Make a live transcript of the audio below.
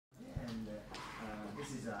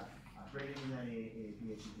this is a preliminary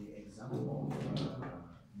PhD example of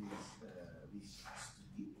this study since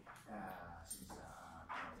PhD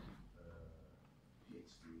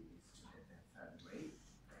is student at third grade,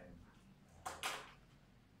 and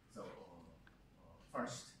so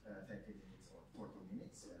first 30 minutes or 40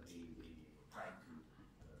 minutes we try to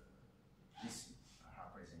listen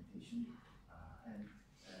her presentation, and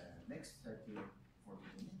next 30 40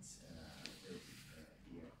 minutes will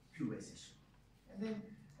be a Q&A session, and then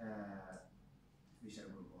we shall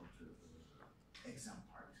move on to exam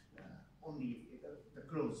part, only the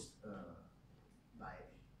closed by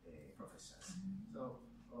professors. So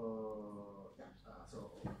so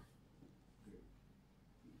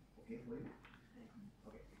okay for you?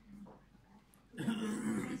 Okay.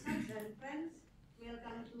 Professors and friends,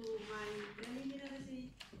 welcome to my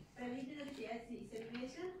preliminary PhD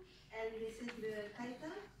examination, and this is the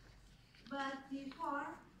title. But before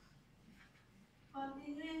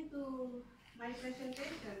continuing to my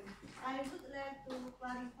presentation, I would like to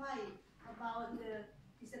clarify about the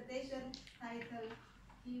dissertation title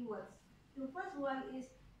keywords. The first one is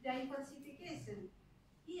diversification.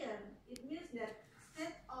 Here, it means that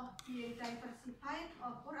state of being diversified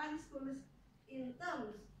of Qur'an schools in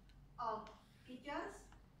terms of teachers,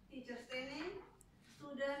 teachers training,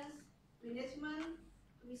 students, management,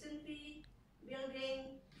 tuition fee,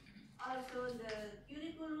 building, also the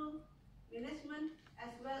curriculum, management,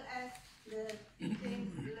 as well as the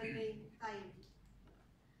teaching learning time.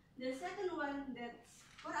 The second one, that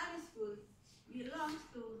Qur'anic school belongs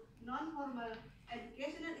to non-formal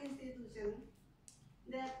educational institution,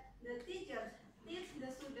 that the teachers teach the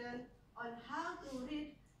student on how to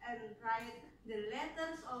read and write the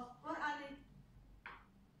letters of Quranic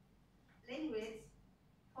language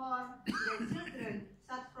for the children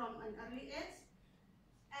start from an early age,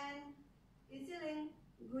 and instilling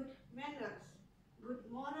good manners, good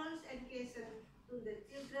morals education to the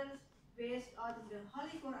children based on the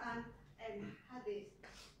Holy Quran and Hadith.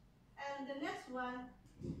 And the next one,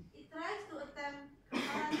 it tries to attempt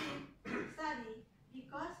comparative study,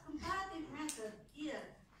 because comparative method here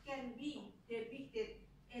can be depicted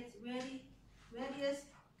as various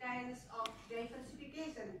kinds of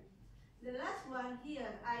diversification. The last one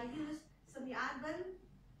here, I use semi-urban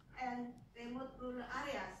and remote rural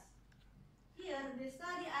areas. Here, the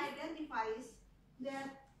study identifies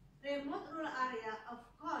that remote rural area, of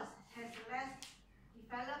course, has less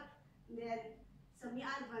developed than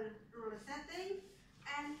semi-urban rural setting,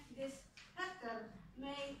 and this factor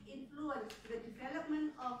may influence the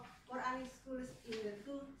development of Quranic schools in the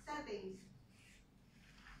two settings.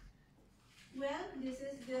 Well, this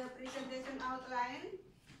is the presentation outline.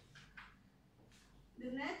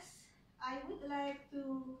 The next, I would like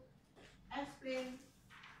to explain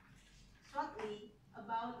shortly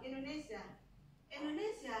about Indonesia.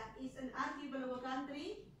 Indonesia is an archipelago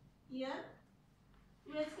country here,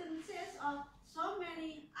 which consists of so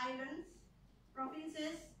many islands,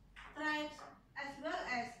 provinces, tribes, as well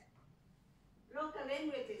as local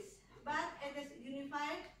languages, but it is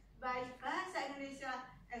unified by Bahasa Indonesia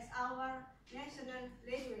as our national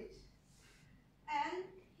language. And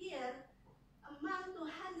here, among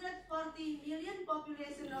 240 million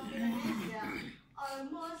population of Indonesia,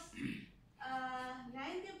 almost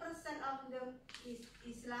 90% of them is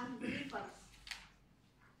Islam believers,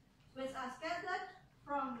 which are scattered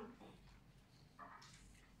from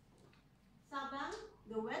Sabang,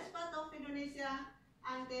 the west part of Indonesia,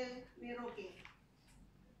 until Merauke.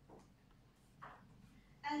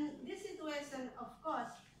 And this situation, of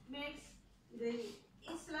course, makes the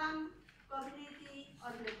Islam community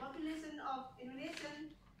or the population of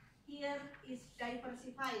Indonesian here is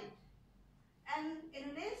diversified. And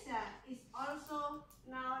Indonesia is also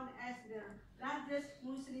known as the largest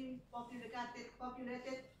Muslim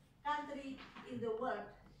populated country in the world,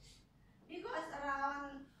 because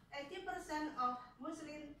around 80% of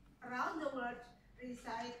Muslims around the world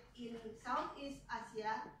reside in Southeast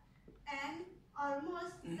Asia, and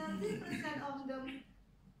almost 30% of them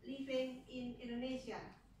living in Indonesia.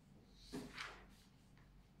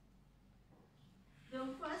 The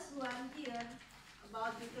first one here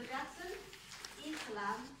about the introduction,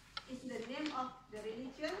 Islam is the name of the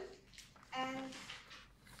religion, and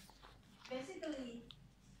basically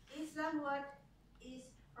Islam word is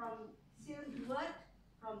from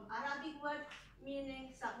Arabic word meaning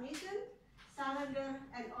submission, surrender,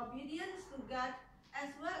 and obedience to God, as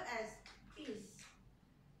well as peace.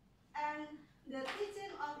 And the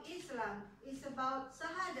teaching of Islam is about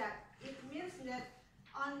Shahadat. It means that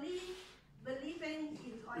only believing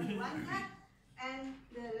in only one God, and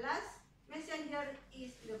the last messenger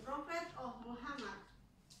is the Prophet of Muhammad.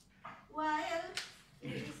 While the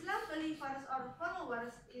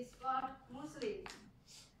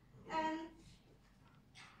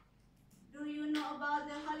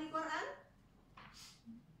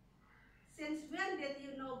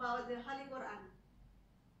about the Holy Quran.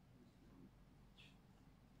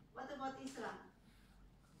 What about Islam?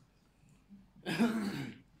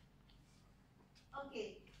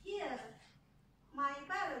 Okay, here my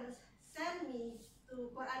parents sent me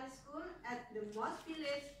to Quranic school at the mosque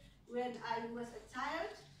village when I was a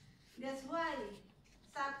child. That's why,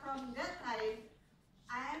 start from that time,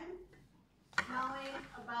 I'm knowing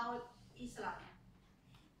about Islam.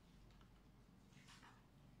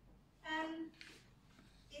 And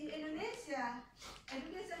in Indonesia,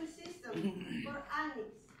 education system, Quranic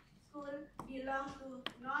school belong to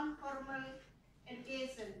non-formal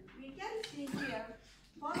education. We can see here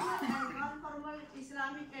formal and non-formal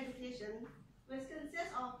Islamic education, which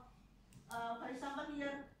consists of, for example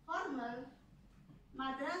here, formal,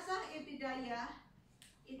 Madrasah Ibtidaiyah,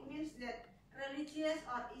 it means that religious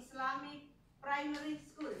or Islamic primary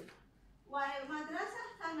school, while Madrasah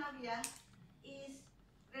Thanawiyah is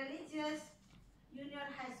religious junior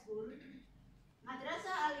high school,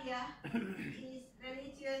 Madrasah Aliyah is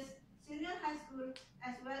religious senior high school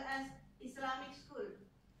as well as Islamic school.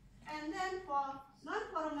 And then for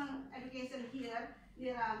non-formal education here,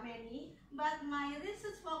 there are many, but my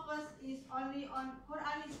research focus is only on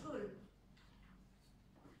Quranic school.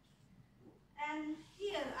 And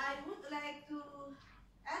here I would like to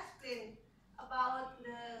explain about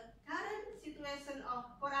the current situation of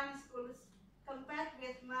Quranic schools compared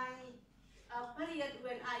with my period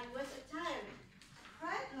when I was a child.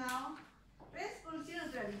 Right now, preschool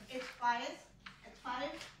children aged 5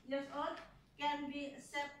 years old can be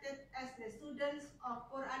accepted as the students of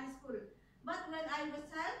Quranic school. But when I was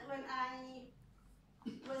a child, when I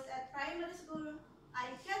was at primary school,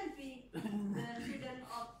 I can be the student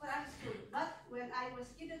of Quranic school. But when I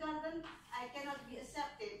was kindergarten, I cannot be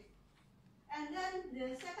accepted. And then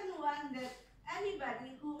the second one, that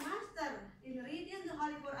anybody who master in reading the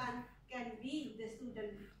Holy Quran can be the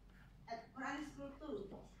student at Quranic school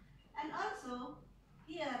too. And also,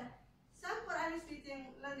 here, some Quranic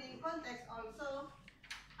teaching learning contexts also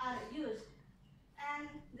are used. And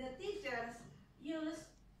the teachers use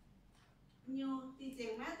new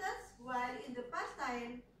teaching methods, while in the past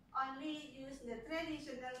time, only use the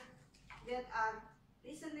traditional that are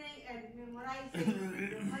listening and memorizing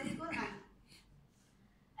the Holy Quran.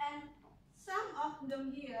 And some of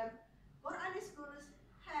them here, Quranic schools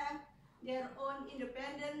have their own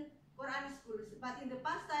independent Quranic schools. But in the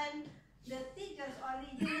past time, the teachers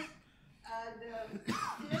only use the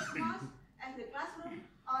village mosque as the classroom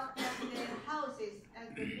or as their houses as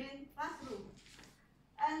the main classroom.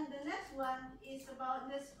 And the next one is about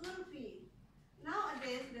the school fee.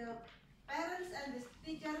 Nowadays, the parents and the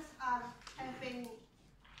teachers are having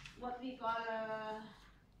what we call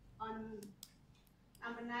on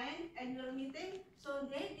number 9 annual meeting. So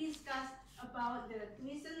they discuss about the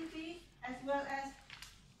tuition fee as well as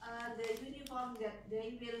the uniform that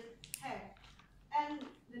they will have. And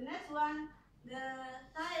the next one, the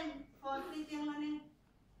time for teaching learning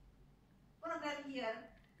program here,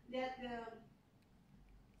 that the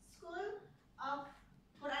school of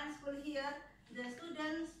Quran school here, the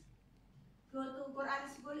students go to Quran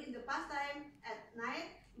school in the past time at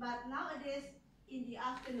night, but nowadays in the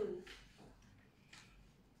afternoon.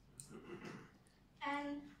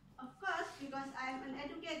 And of course, because I'm an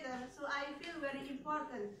educator, so I feel very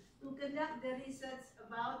important to conduct the research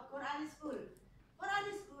about Quranic school.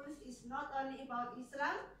 Quranic schools is not only about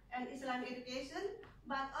Islam and Islamic education,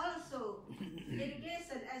 but also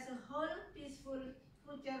education as a whole, peaceful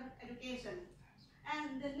future education.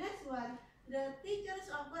 And the next one, the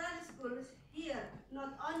teachers of Quranic schools here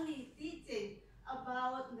not only teaching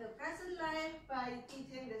about the present life by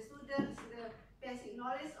teaching the students the basic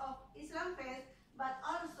knowledge of Islam faith, but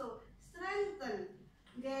also strengthen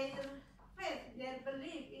their faith, their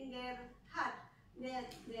belief in their heart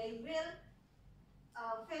that they will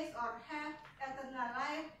face or have eternal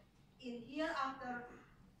life in hereafter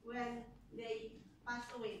when they pass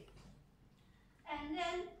away. And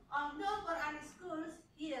then, although Quranic schools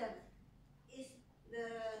here is the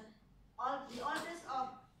oldest of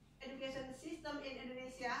education system in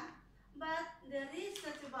Indonesia, but the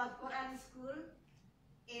research about Quranic school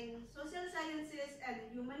in social sciences and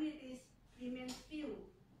humanities remains few.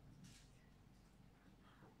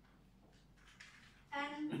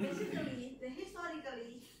 And basically,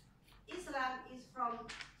 historically, Islam is from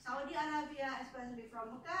Saudi Arabia, especially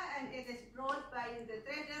from Mecca, and it is brought by the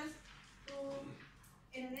traders to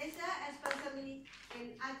Indonesia, especially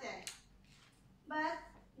in Aceh. But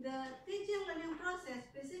the teaching learning process,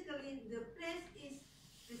 basically the place is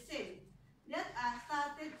the same. That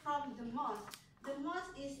started from the mosque. The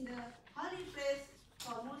mosque is the holy place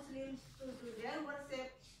for Muslims to do their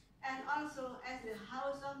worship, and also as the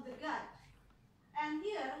house of the And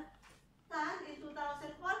here, Tan in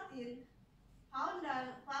 2014 found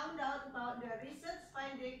out about the research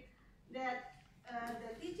finding that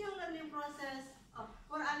the teaching learning process of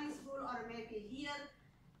Quranic school, or maybe here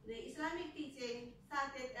the Islamic teaching,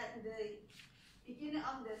 started at the beginning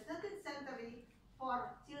of the 13th century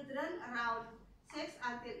for children around 6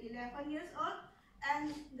 until 11 years old,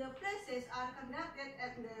 and the classes are conducted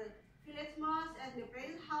at the village mosque, at the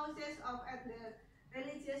prayer houses, or at the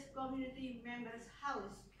religious community members'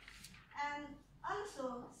 house. And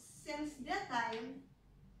also, since that time,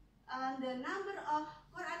 the number of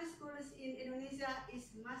Quranic schools in Indonesia is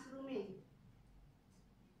mushrooming.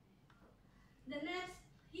 The next,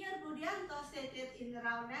 here Budianto stated in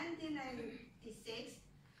around 1996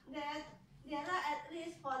 that there are at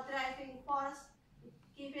least 4 driving forces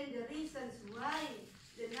given the reasons why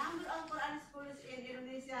the number of Quran schools in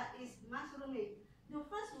Indonesia is mushrooming. The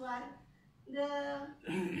first one, the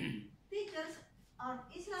teachers or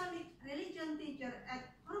Islamic religion teacher at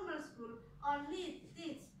formal school only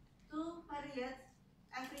teach 2 periods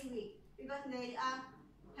every week because they are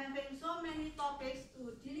having so many topics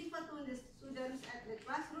to deliver to the students at the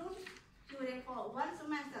classroom during for 1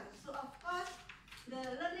 semester. So of course, the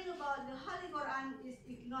learning about the Holy Quran is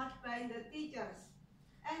ignored by the teachers.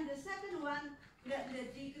 And the second one, the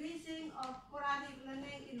decreasing of Quranic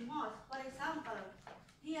learning in mosque. For example,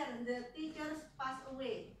 here the teachers pass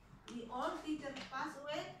away. The old teachers pass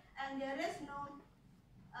away, and there is no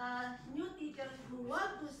new teacher who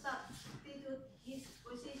want to substitute his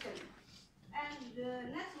position. And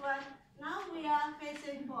the next one, now we are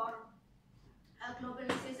facing for a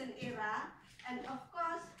globalization era, and of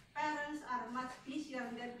course, parents are much busier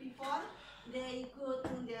than before. They go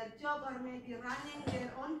to their job or maybe running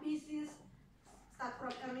their own business, start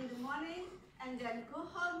from early in the morning, and then go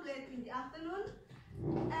home late in the afternoon.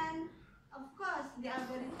 And of course, they are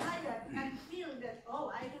very tired and feel that, oh,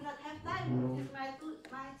 I do not have time to teach my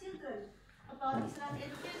children about Islamic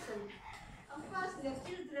education. Of course, the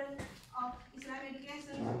children of Islamic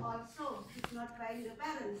education also ignored by the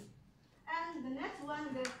parents. And the next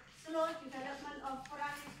one, the slow development of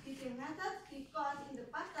Quranic teaching methods, because in the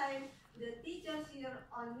past time, the teachers here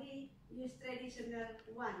only use traditional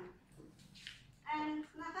one. And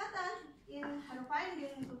Nakata, in her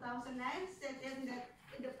finding in 2009, stated that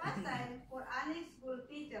in the past time, Quranic school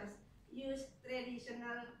teachers use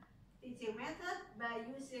traditional teaching method by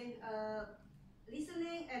using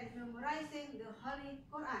listening and memorizing the Holy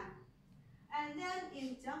Quran. And then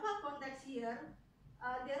in Java context here,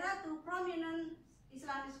 there are 2 prominent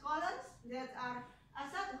Islamic scholars that are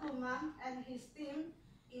Asad Humam and his team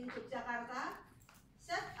in Yogyakarta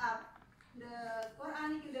set up the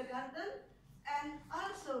Quranic kindergarten, and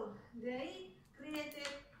also they created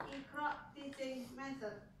Iqra teaching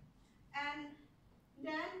method. And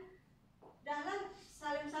then Dahlan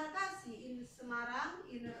Salim Sarkasi in Semarang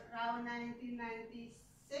in around 1996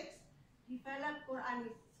 developed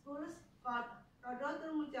Quranic schools called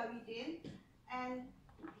Rodotul Mujawidin, and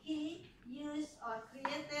he used or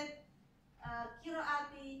created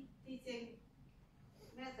Qiraati teaching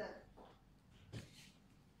method.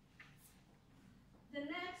 The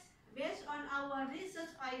next, based on our research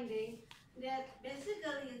finding, that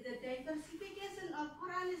basically the diversification of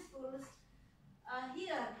Quranic schools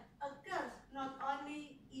here occurs not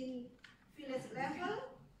only in village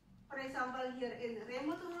level, for example here in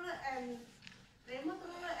remote rural and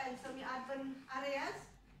semi-urban areas,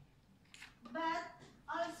 but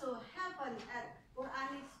also happen at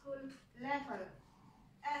Quranic school level.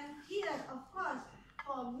 And here, of course,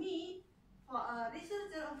 for me, for a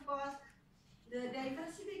researcher, of course, the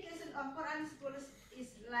diversification of Quranic schools is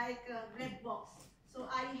like a black box. So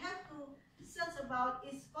I have to search about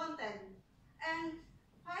its content. And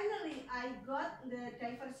finally, I got the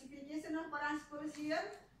diversification of Quran schools here.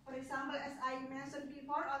 For example, as I mentioned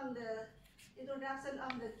before on the introduction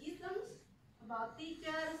of the key terms about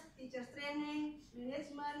teachers, teachers training,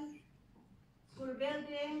 management, school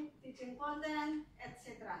building, teaching content,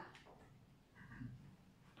 etc.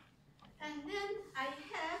 And then I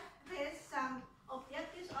have raised some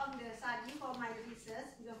objectives of the study for my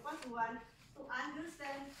research. The first one, to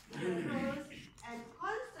understand the roles and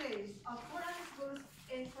constraints of Quran schools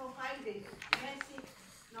in providing basic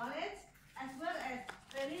knowledge as well as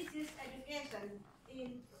religious education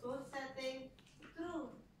in both settings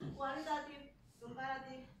through qualitative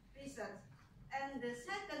comparative research. And the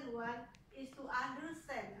second one is to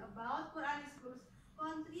understand about Quran schools'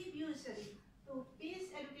 contribution to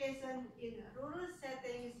peace education in rural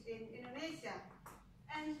settings in Indonesia.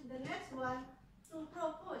 And the next one, to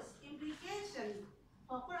propose implication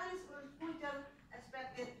for Quran schools' future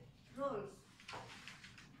expected roles.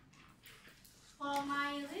 For For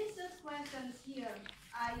my research questions here,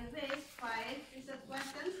 I raised 5 research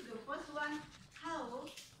questions. The first one, how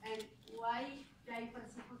and why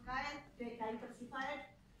diversified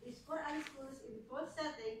is Qur'anic schools in both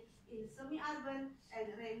setting in semi-urban and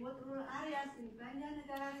remote rural areas in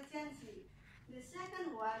Banjarnegara Regency. The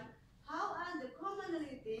second one, how are the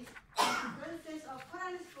commonalities and differences of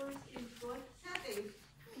Qur'anic schools in both settings?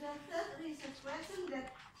 The third research question,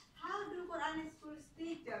 that how do Qur'anic schools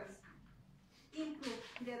teachers improve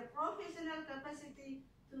their professional capacity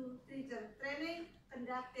to teacher training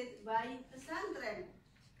conducted by pesantren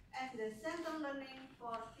as the central learning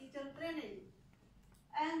for teacher training.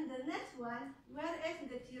 And the next one, where is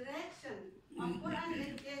the direction of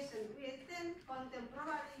Quranic education within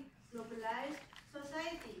contemporary globalized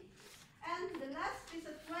society? And the last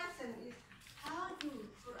research question is, how do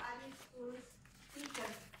Quranic schools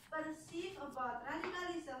teachers perceive about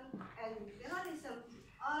radicalism and terrorism,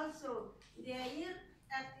 also their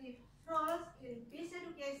active roles in peace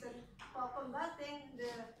education for combating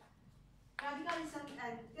the radicalism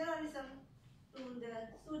and terrorism to the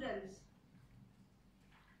students.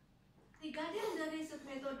 Regarding the research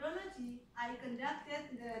methodology, I conducted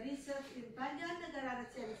the research in Banjarnegara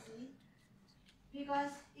Regency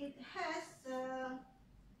because it has the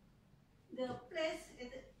place,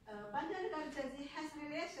 Banjarnegara Regency has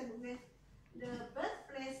relation with the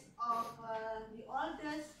birthplace of the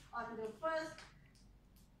oldest or the first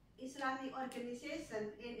Islamic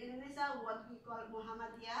organization in Indonesia, what we call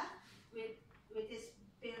Muhammadiyah, which is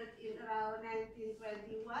built in around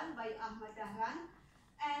 1921 by Ahmad Dahlan.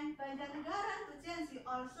 And Banjarnegara Regency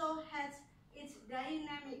also has its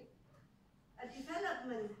dynamic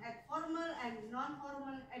development at formal and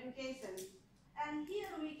non-formal education. And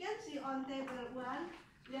here we can see on table 1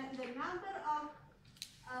 that the number of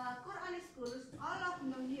Quranic schools, all of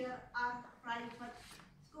them here are private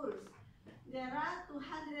schools. There are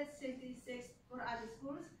 266 Quranic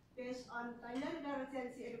schools based on Banjarnegara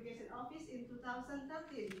Regency Education Office in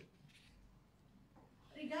 2013.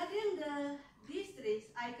 Regarding the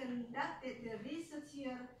districts, I conducted the research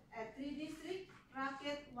here at 3 districts,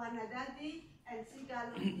 Rakyat, Wanadadi, and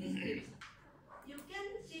Sigalo districts. You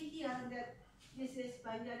can see here that this is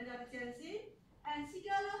Banjarnegara Regency, and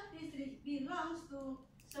Sigalo district belongs to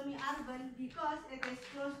semi-urban because it is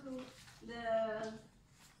close to the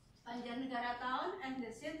Banjarnegara town and the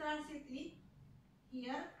central city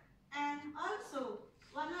here, and also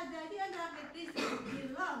Wanadadi and Rakyat district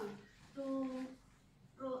belong to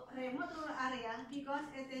remote rural area because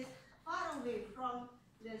it is far away from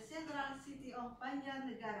the central city of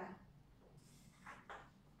Banjarnegara.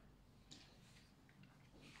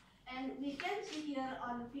 And we can see here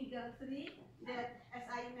on figure 3 that, as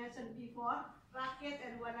I mentioned before, Rakyat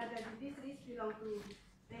and Wanadadi districts belong to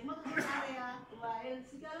remote rural area, while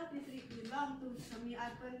Sigalo district belong to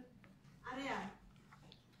semi-urban area.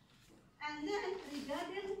 And then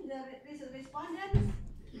regarding the research respondents,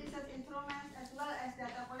 research instruments, as well as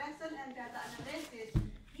data collection and data analysis,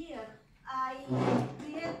 here I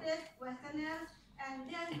created questionnaires and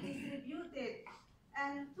then distributed.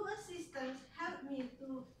 And 2 assistants helped me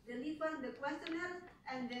to deliver the questionnaire,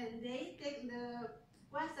 and then they take the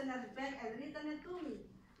questionnaire back and return it to me.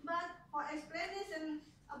 But for explanation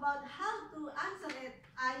about how to answer it,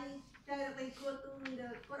 I directly go to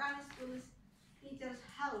the Quranic schools teacher's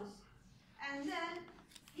house. And then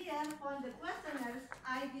here for the questionnaires,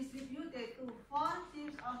 I distributed to 4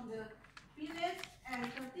 teams of the village and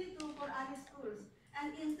 32 Quranic schools.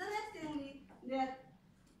 And interestingly, that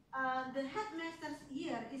the headmaster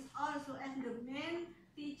here is also as the main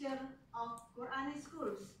teacher of Quranic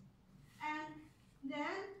schools. And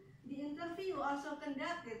then the interview also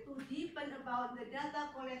conducted to deepen about the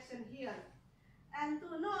data collection here. And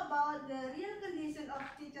to know about the real condition of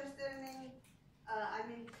teachers training,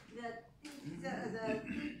 the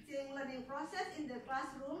teaching learning process in the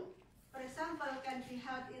classroom, for example, can be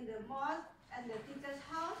held in the mosque, at the teacher's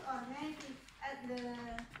house, or maybe at the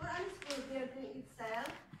Quranic school building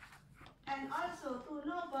itself. And also to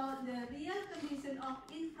know about the real condition of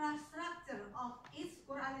infrastructure of each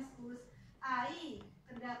Quranic schools, I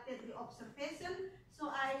conducted the observation,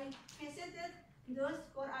 so I visited those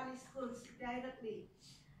Quranic schools directly.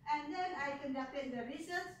 And then I conducted the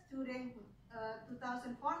research during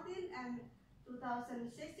 2014 and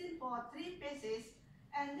 2016 for 3 phases.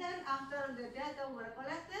 And then after the data were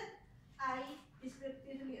collected, I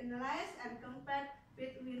descriptively analyzed and compared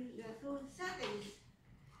between the 2 settings.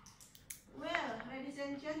 Well, ladies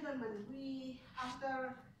and gentlemen, we,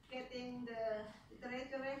 after getting the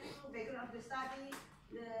literature review, background of the study,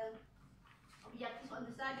 the objectives on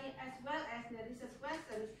the study, as well as the research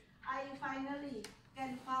questions, I finally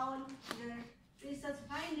can found the research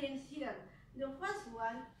headings here. The first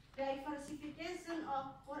one, diversification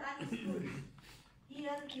of Qur'anic schools.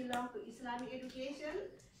 Here belong to Islamic education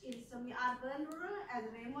in semi-urban, rural, and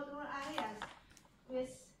remote rural areas,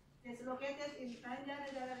 which is located in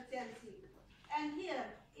Banjarnegara Regency. And here,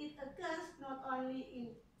 it occurs not only in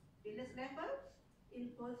village level, in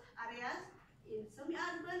both areas, in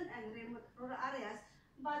semi-urban and remote rural areas,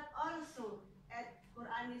 but also at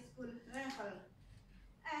Qur'anic school level.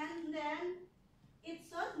 And then it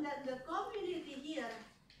shows that the community here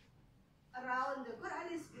around the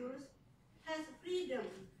Qur'anic schools has freedom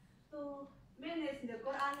to manage the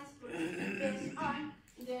Qur'anic schools based on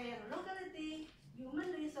their locality,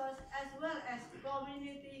 human resource, as well as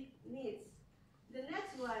community needs. The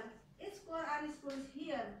next one, each Qur'anic schools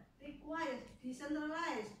here requires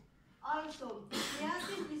decentralized, also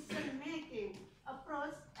creative decision-making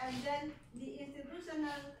approach, and then the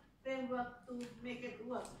institutional framework to make it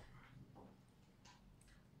work.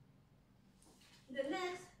 The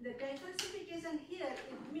next, the diversification here,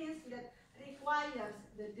 it means that requires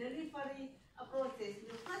the delivery approaches.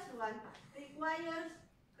 The first one requires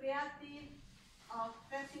creative or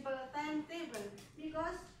flexible timetable,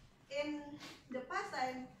 because in the past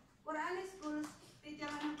time, Qur'anic schools teacher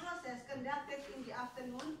learning process conducted in the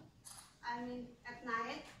afternoon, at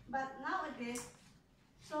night, but nowadays,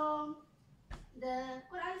 so the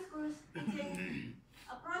Qur'anic schools teaching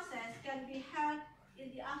process can be held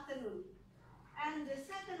in the afternoon. And the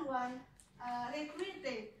second one,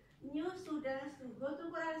 recruiting new students to go to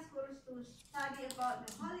Qur'anic schools to study about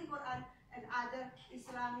the Holy Quran and other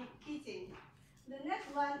Islamic teaching. The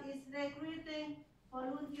next one is recruiting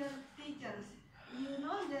volunteer teachers. You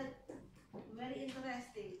know that, very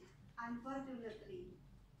interesting, unfortunately,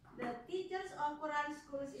 the teachers of Quran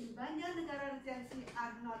schools in Banjarnegara Regency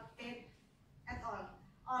are not paid at all.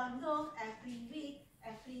 Although every week,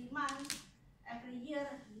 every month, every year,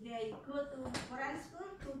 they go to Quran school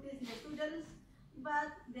to teach the students,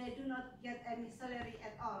 but they do not get any salary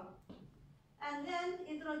at all. And then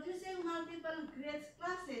introducing multiple grades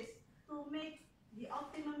classes to make the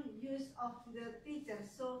optimum use of the teachers.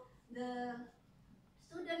 So the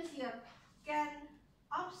students here can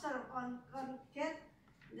observe can get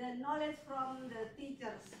the knowledge from the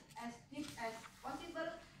teachers as deep as possible,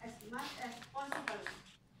 as much as possible.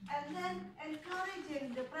 And then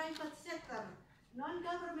encouraging the private sector,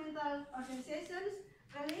 non-governmental organizations,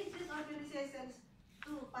 religious organizations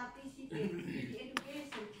to participate in the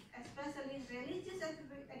education, especially religious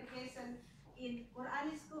education in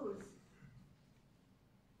Quranic schools.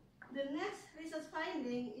 The next research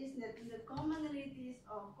finding is that the commonalities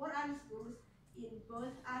of Quranic schools in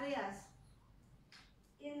both areas.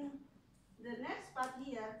 In the next part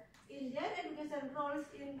here, in their education roles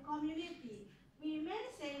in community, we may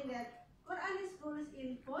say that Quranic schools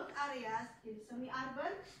in both areas, in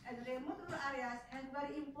semi-urban and remote rural areas, have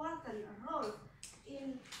very important roles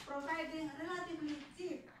in providing relatively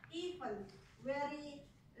cheap, even very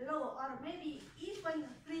low, or maybe even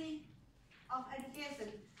free of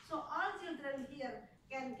education. So all children here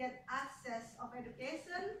can get access of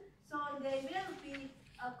education, so they will be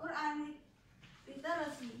a Quranic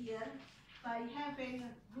literacy here by having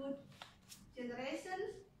good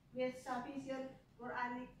generations with sufficient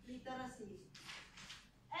Quranic literacy.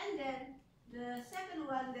 And then the second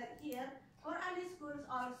one, that here, Quranic schools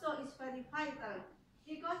also is very vital,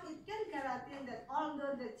 because it can guarantee that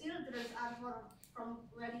although the children are from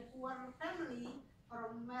very poor family,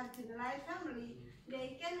 from marginalized family,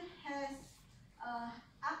 they can have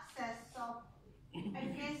access of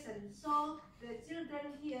education. So the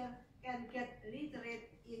children here can get literate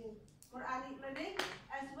in Quranic learning,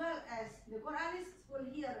 as well as the Quranic school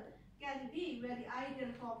here can be very ideal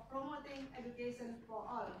for promoting education for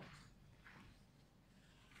all.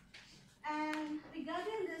 And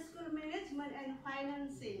regarding the school management and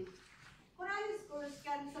financing, Quranic schools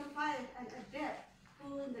can survive and adapt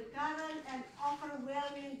to the current and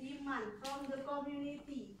overwhelming demand from the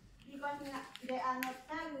community, because they are not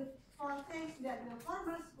valued for things that the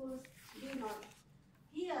formal schools do not.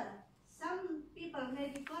 Here, some people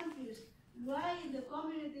may be confused why the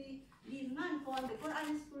community demand for the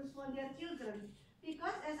Quranic schools for their children,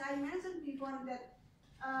 because as I mentioned before that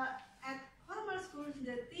at formal schools,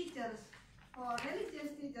 the teachers, for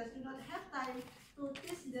religious teachers, do not have time to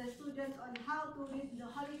teach the students on how to read the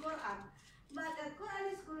Holy Quran. But at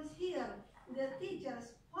Quranic schools here, the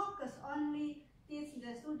teachers focus only teach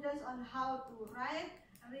the students on how to read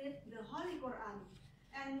the Holy Quran.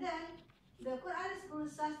 And then the Quranic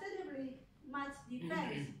schools sustainably much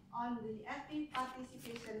depends on the active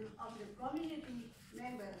participation of the community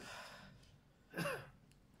members.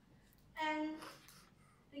 And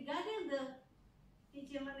regarding the teaching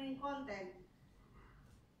teaching learning content.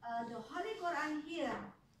 The Holy Quran here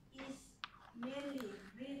is mainly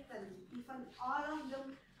written, even all of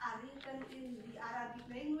them are written in the Arabic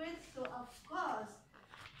language, so of course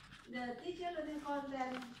the teaching learning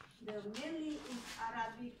content, the mainly is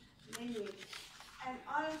Arabic language. And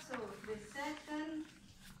also the second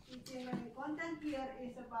teaching learning content here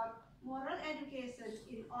is about moral education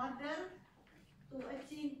in order to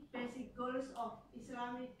achieve basic goals of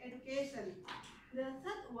Islamic education. The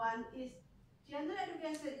third one is general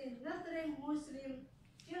education in nurturing Muslim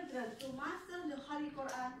children to master the Holy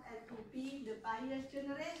Quran and to be the pious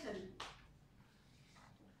generation.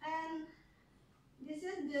 And this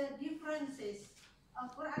is the differences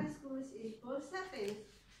of Quranic schools in both settings,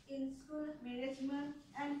 in school management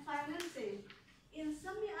and financing. In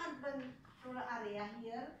semi-urban rural area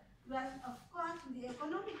here, where of course the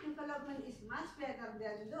economic development is much better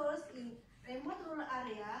than those in remote rural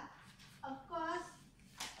area, of course,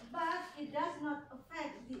 but it does not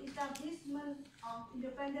affect the establishment of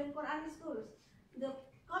independent Quranic schools. The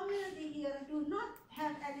community here do not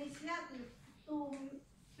have initiative to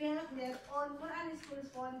build their own Quranic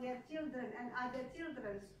schools for their children and other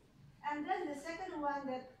children. And then the second one,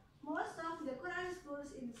 that most of the Quranic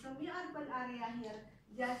schools in semi-urban area here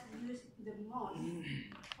just use the mosque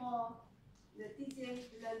for the teaching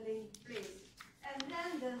learning place. And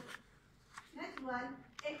then the next one,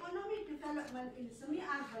 economic development in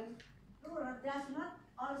semi-urban rural does not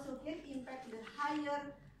also get impact the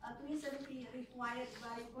higher tuition fee required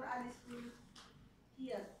by Quranic schools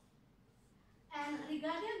here. And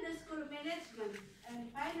regarding the school management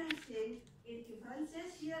and financing, it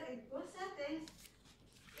differences here in both settings.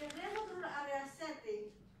 In remote rural area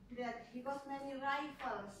setting, that because many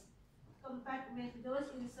rivals compared with those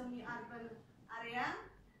in semi-urban area,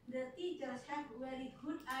 the teachers have very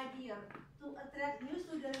good idea to attract new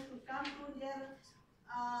students to come to their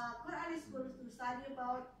Quranic schools to study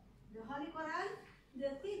about the Holy Quran.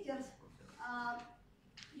 The teachers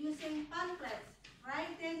using pamphlets,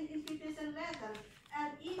 writing invitation letters,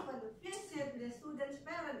 and even visit the students'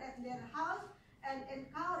 parents at their house and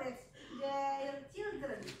encourage their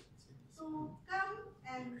children to come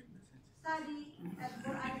and study at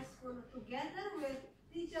Quranic school together with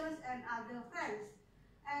teachers and other friends.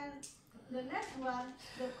 And the next one,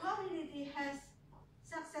 the community has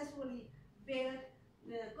successfully built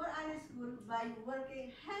the Quranic school by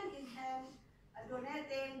working hand in hand,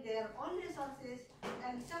 donating their own resources,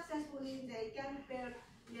 and successfully they can build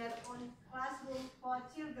their own classroom for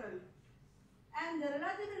children. And the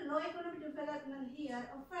relatively low economic development here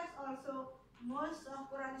affects also most of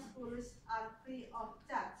Quranic schools are free of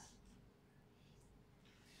charge.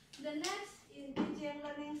 The next in teaching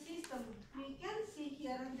learning system, we can see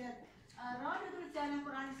here that Doctoral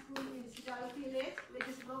Quranic School in Sigal village, which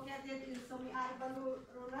is located in semi-urban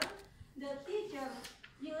rural, the teacher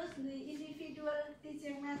use the individual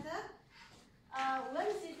teaching method. When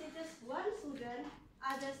she teaches one student,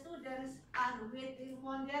 other students are waiting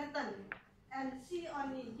on their turn, and she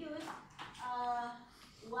only use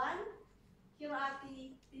one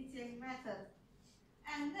Qur'ani teaching method.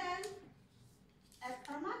 And then at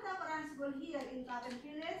Permata Quran School here in Klaten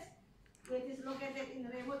village, which is located in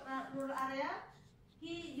remote rural area,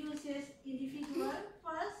 he uses individual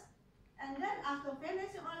first, and then after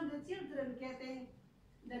finishing all the children getting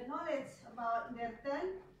the knowledge about their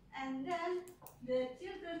turn, and then the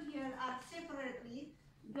children here are separately,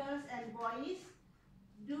 girls and boys,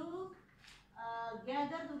 do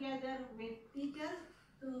gather together with teachers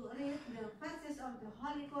to read the verses of the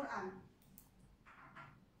Holy Quran.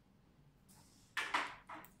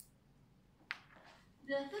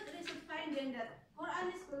 The third research finding that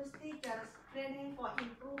Quranic schools teachers training for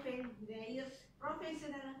improving their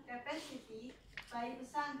professional capacity by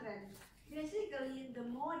pesantren. Basically, the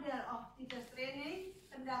model of teachers training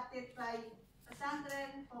conducted by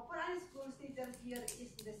pesantren for Quranic schools teachers here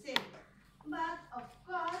is the same. But of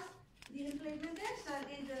course, the implementation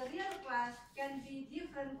in the real class can be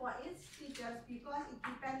different for each teacher because it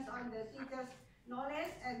depends on the teacher's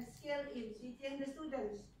knowledge and skill in teaching the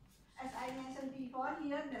students. As I mentioned before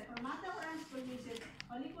here, the Permata Quran School uses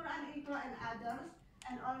Holy Quran, Iqra, and others,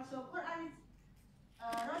 and also Quranic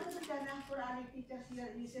Quranic teachers here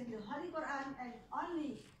using the Holy Quran and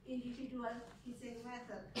only individual teaching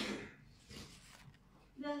method.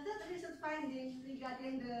 The third research finding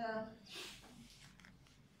regarding the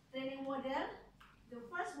training model, the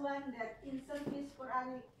first one that in-service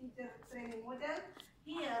Quranic teacher training model,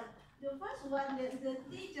 here the first one that the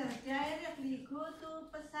teacher directly go to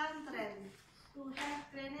pesantren to have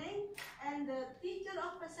training, and the teacher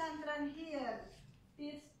of pesantren here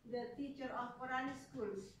teach the teacher of Quranic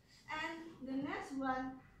schools. And the next one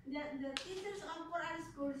one, that the teachers of Quranic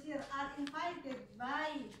schools here are invited by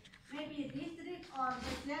maybe district or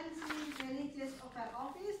regency religious affairs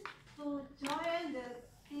office to join the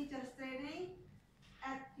teachers training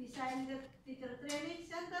at designated teacher training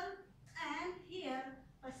center. And here,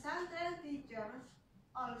 pesantren teachers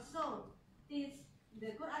also teach the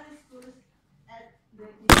Quranic schools at the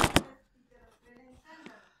designated teacher training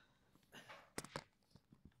center.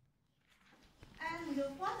 And the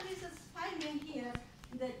fourth research finding here,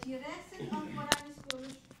 the direction of Quranic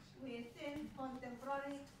schools within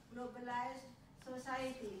contemporary globalized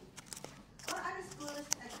society. Quranic schools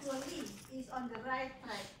actually is on the right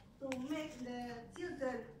track to make the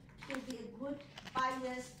children to be a good,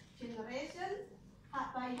 pious generation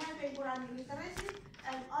by having Quranic literacy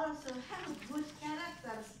and also have good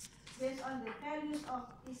characters based on the values of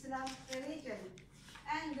Islam religion.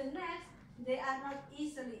 And the next, they are not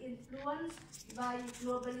easily influenced by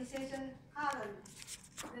globalization current.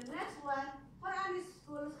 The next one, Quranic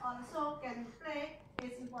schools also can play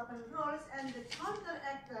its important roles and the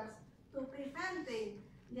counteractors to preventing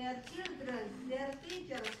their children, their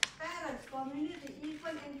teachers, parents, community,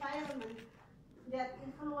 even environment that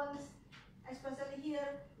influence, especially here,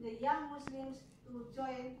 the young Muslims to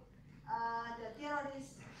join the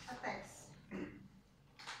terrorist attacks.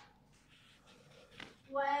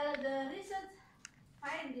 While the research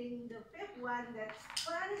finding, the fifth one, that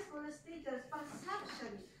Quranic schools teachers'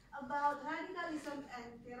 perception about radicalism and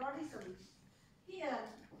terrorism. Here,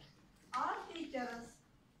 all teachers,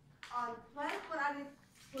 all 12 Quranic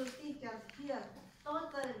school teachers here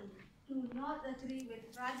totally do not agree with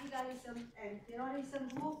radicalism and terrorism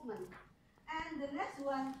movement. And the next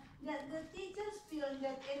one, that the teachers feel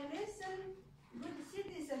that Indonesian good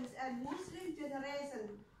citizens and Muslim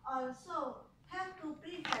generation also have to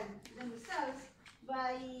prevent themselves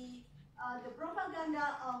by the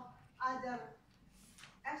propaganda of other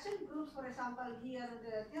action groups, for example, here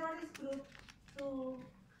the terrorist group, to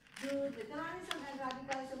do the terrorism and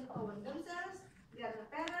radicalism over themselves, their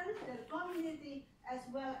parents, their community, as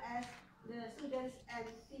well as the students and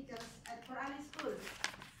teachers at Quranic schools.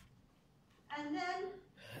 And then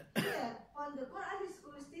here, on the Quranic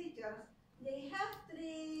schools teachers, they have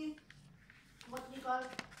three, what we call,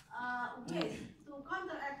 ways to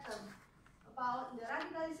counteract them about the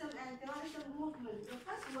radicalism and terrorism movement. The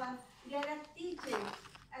first one, direct teaching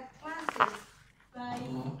at classes by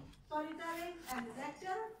storytelling and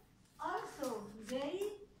lecture. Also, they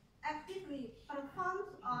actively perform,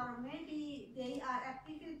 or maybe they are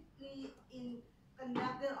actively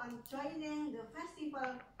conducted on joining the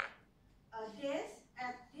festival days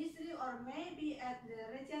at district or maybe at the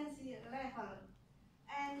regency level.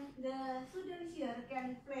 And the students here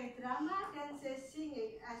can play drama, dances,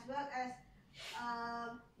 singing, as well as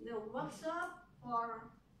the workshop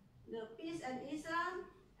for the peace and Islam,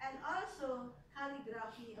 and also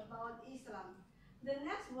calligraphy about Islam. The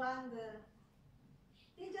next one, the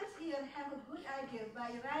teachers here have a good idea by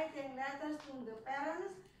writing letters to the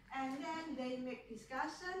parents, and then they make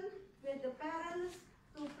discussion with the parents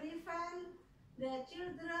to prevent the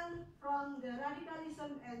children from the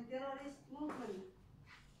radicalism and terrorist movement.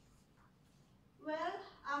 Well,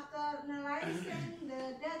 after analyzing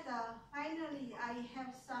the data, finally I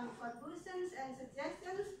have some conclusions and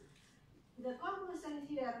suggestions. The conclusion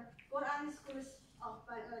here, Quranic schools of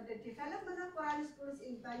the development of Quranic schools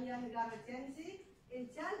in Banjarnegara Regency in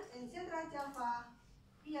Central Java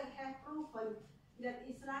here have proven that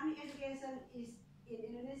Islamic education in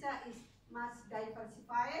Indonesia is much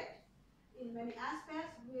diversified in many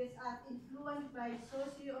aspects, which are influenced by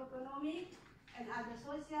socio-economic and other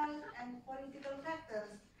social and political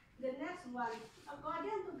factors. The next one,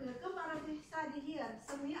 according to the comparative study here,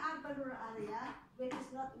 semi-urban rural area, which is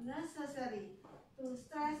not necessary to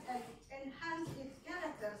stress and enhance its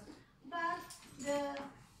characters, but the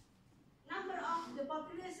number of the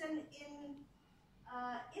population in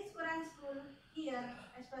each Quran school here,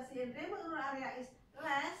 especially in remote rural area, is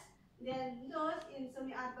less than those in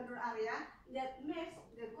semi-urban rural area. That makes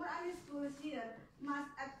the Quranic schools here must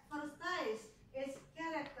advertise its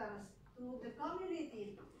characters to the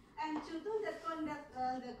community. And due to the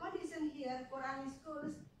condition here, Quranic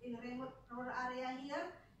schools in remote rural area here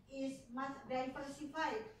is much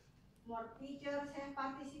diversified. More teachers have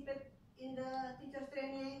participated in the teacher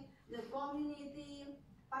training. The community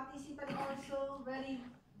participate also very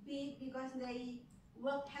big because they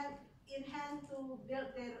work hand in hand to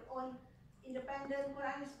build their own independent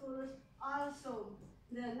Quranic schools. Also,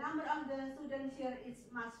 the number of the students here is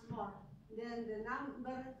much more than the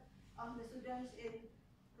number of the students in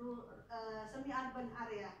semi-urban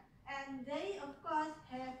area. And they, of course,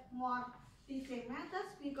 have more teaching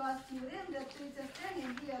methods, because during the teacher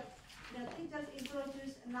training here, the teachers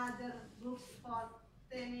introduce another books for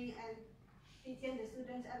training and teaching the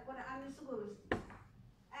students at Qur'anic schools.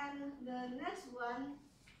 And the next one,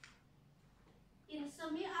 in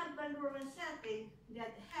semi-urban rural setting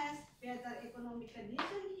that has better economic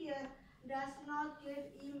condition here, does not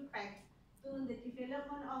give impact to the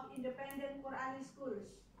development of independent Quranic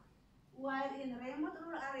schools. While in remote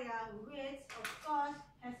rural area, which of course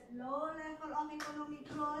has low level of economic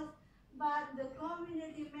growth, but the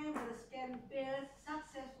community members can build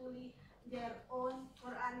successfully their own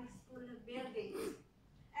Quranic school buildings.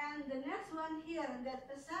 And the next one here, that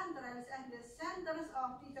pesantrens and the centers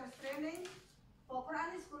of teachers training for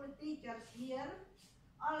Quranic school teachers here,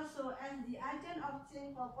 also as the agent of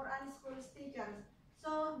change for Quranic school teachers.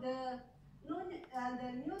 So the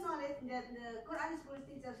new knowledge that the Quranic school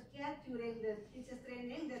teachers get during the teachers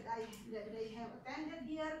training that they have attended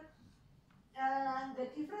here, the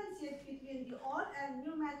differentiate between the old and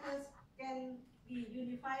new methods can be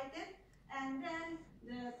unified, and then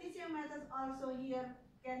the teaching methods also here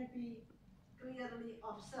can be clearly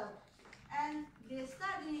observed. And the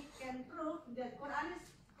study can prove that Quranic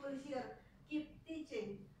schools here keep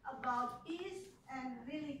teaching about peace and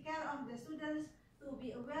really care of the students to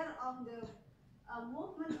be aware of the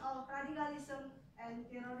movement of radicalism and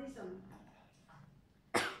terrorism.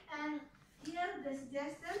 And here the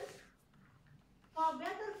suggestions for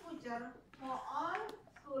better future for all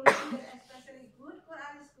schools, especially good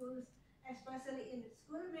Quranic schools, especially in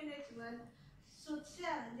school management, should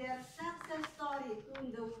share their success story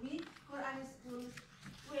to the weak Quranic schools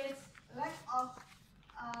with lack of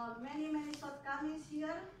many shortcomings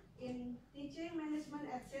here in teaching, management,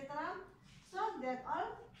 etc., so that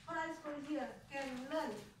all Quranic schools here can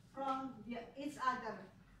learn from each other,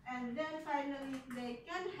 and then finally they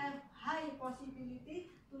can have high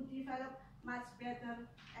possibility to develop much better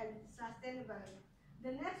and sustainable.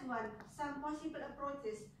 The next one, some possible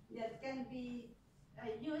approaches that can be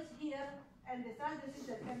used here, and the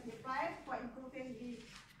strategies that can be applied for improving the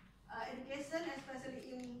education, especially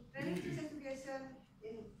in religious education,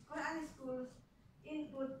 in Quranic schools,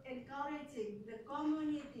 include encouraging the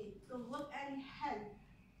community to work hand in hand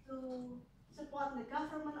to support the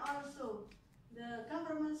government also. The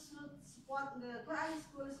government should support the Quranic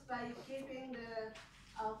schools by giving the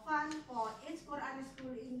fund for each Quranic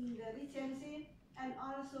school in the Regency, and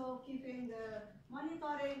also giving the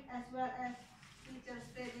monitoring as well as teachers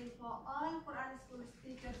training for all Quranic school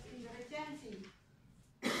teachers in the Regency.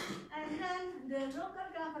 And then the local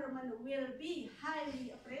government will be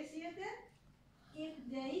highly appreciated if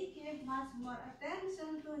they give much more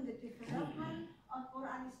attention to the development of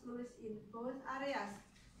Quranic schools in both areas.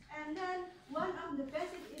 And then one of the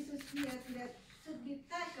basic issues here that should be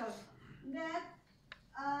tackled, that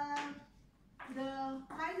the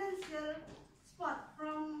financial support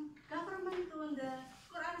from government to the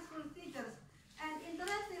Quranic school teachers. And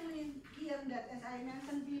interestingly here that, as I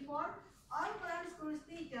mentioned before, all Quranic school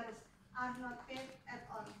teachers are not paid at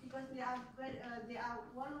all because they are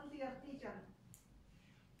volunteer teachers.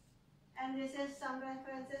 And this is some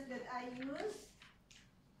references that I use.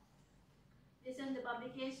 This is the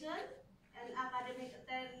publication and academic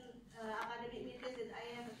meetings that I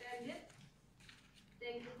have attended.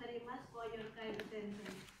 Thank you very much for your kind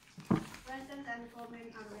attention. Questions and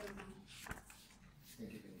comments are welcome.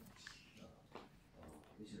 Thank you very much.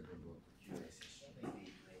 We should then go to Q&A session,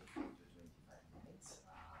 maybe 20 to 25 minutes.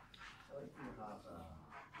 So if you have a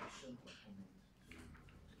question or comment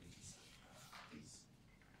to this, please.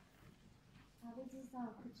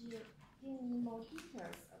 Could you give me more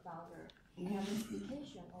details about the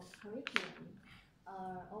diversification of curriculum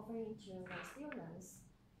offering to the students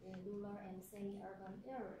in rural and semi-urban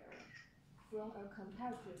areas from a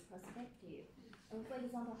comparative perspective? And for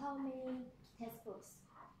example, how many textbooks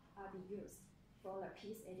are being used for the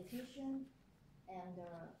peace education and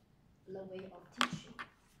the way of teaching?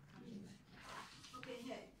 Okay,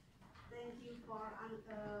 thank you for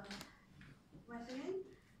questioning.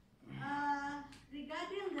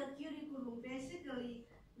 Regarding the curriculum, basically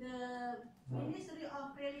the Ministry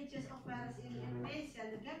of Religious Affairs in Indonesia,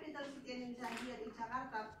 the capital city in Indonesia here in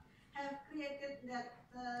Jakarta, have created that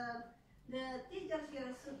the teachers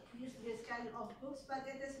here should use this kind of books, but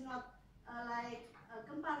it is not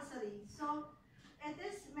compulsory. So it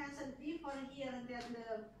is mentioned before here that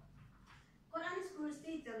the Quranic school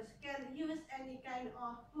teachers can use any kind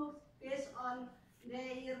of books based on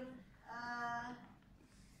their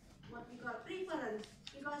what we call preference,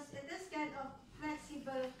 because it is kind of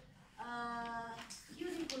flexible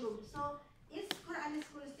curriculum. So each Quranic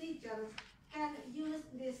school teachers can use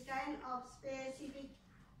this kind of specific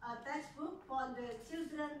textbook for the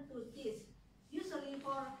children to teach. Usually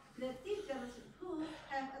for the teachers who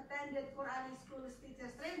have attended Quranic schools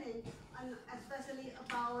teachers training, and especially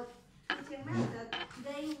about teaching method,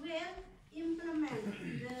 they will implement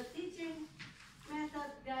the teaching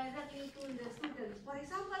method directly to the students. For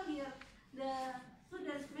example, here the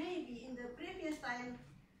students maybe in the previous time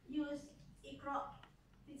use Iqra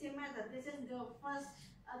teaching method. This is the first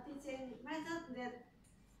teaching method that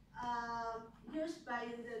used by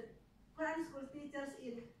the Quranic school teachers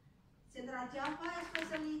in Central Java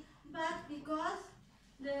especially, but because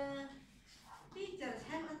the teachers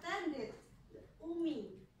have attended the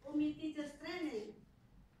Umi teachers training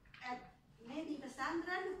at maybe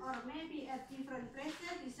pesantren or maybe at different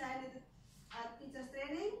places decided teachers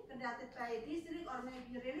training conducted by district or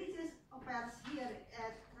maybe religious affairs here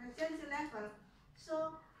at regency level.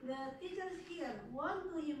 So the teachers here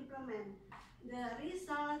want to implement the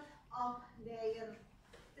result of their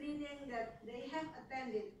training that they have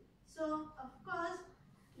attended. So of course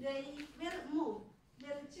they will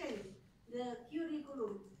change the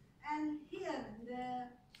curriculum, and here the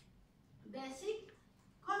basic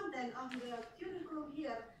content of the curriculum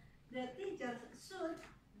here, the teachers should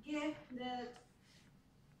give the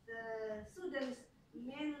students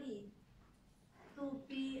mainly to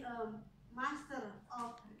be a master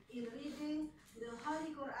of in reading the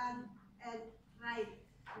Holy Quran and write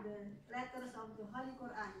the letters of the Holy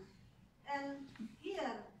Quran. And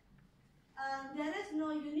here there is no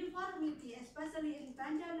uniformity, especially in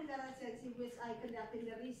Banjarnegara Regency, which I conducted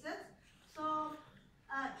the research. So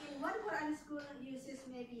in one Quranic school uses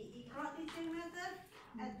maybe Iqra teaching method,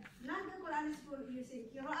 and another Quranic school using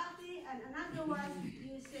Qiraati, and another one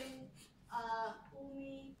using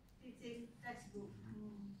Umi teaching textbook.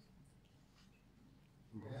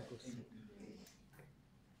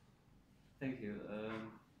 Thank you.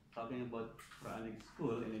 Talking about Quranic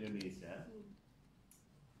school in Indonesia,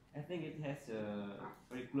 I think it has a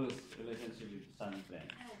very close relationship with pesantren,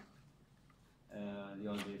 the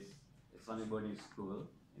oldest Islamic boarding school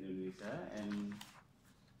in Indonesia. And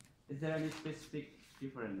is there any specific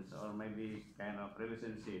difference or maybe kind of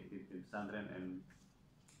relationship between pesantren and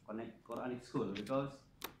Quranic school? Because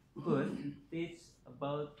could teach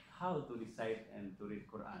about how to recite and to read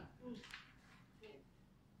Quran.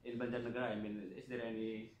 In Banjarnegara, I mean, is there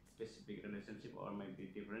any specific relationship or maybe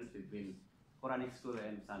difference between Quranic school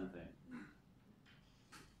and pesantren?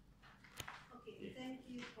 Okay, yes. Thank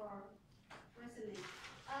you for questioning.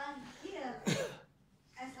 Here,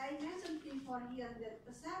 as I mentioned before here, that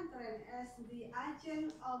pesantren as the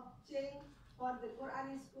agent of change for the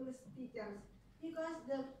Quranic school teachers, because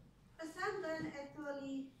the pesantren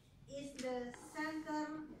actually is the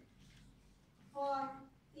center for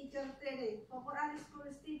teacher training, for Quranic school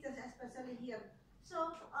teachers especially here.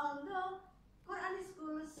 So although Quranic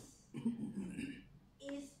schools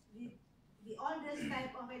is the oldest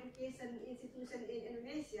type of education institution in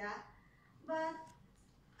Indonesia, but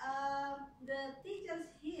the teachers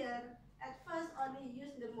here at first only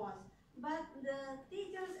use the mosque, but the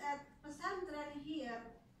teachers at pesantren here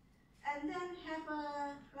and then have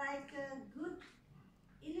a good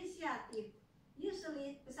initiative.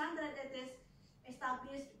 Usually pesantren it is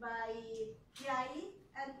established by Kiai,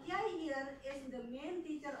 and Kiai here is the main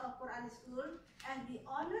teacher of Quranic school and the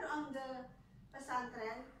owner of the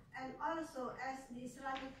pesantren, and also as the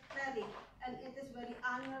Islamic cleric, and it is very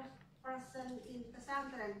honored person in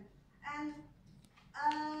pesantren. And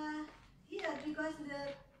here, because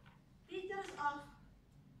the teachers of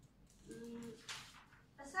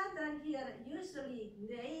pesantren here usually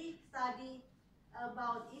they study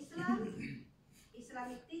about Islam,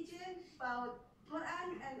 Islamic teaching, about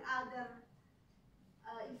Quran and other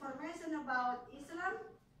information about Islam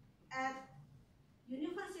at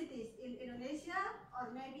universities in Indonesia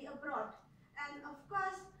or maybe abroad. And of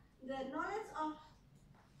course, the knowledge of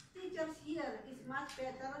teachers here is much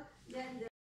better than the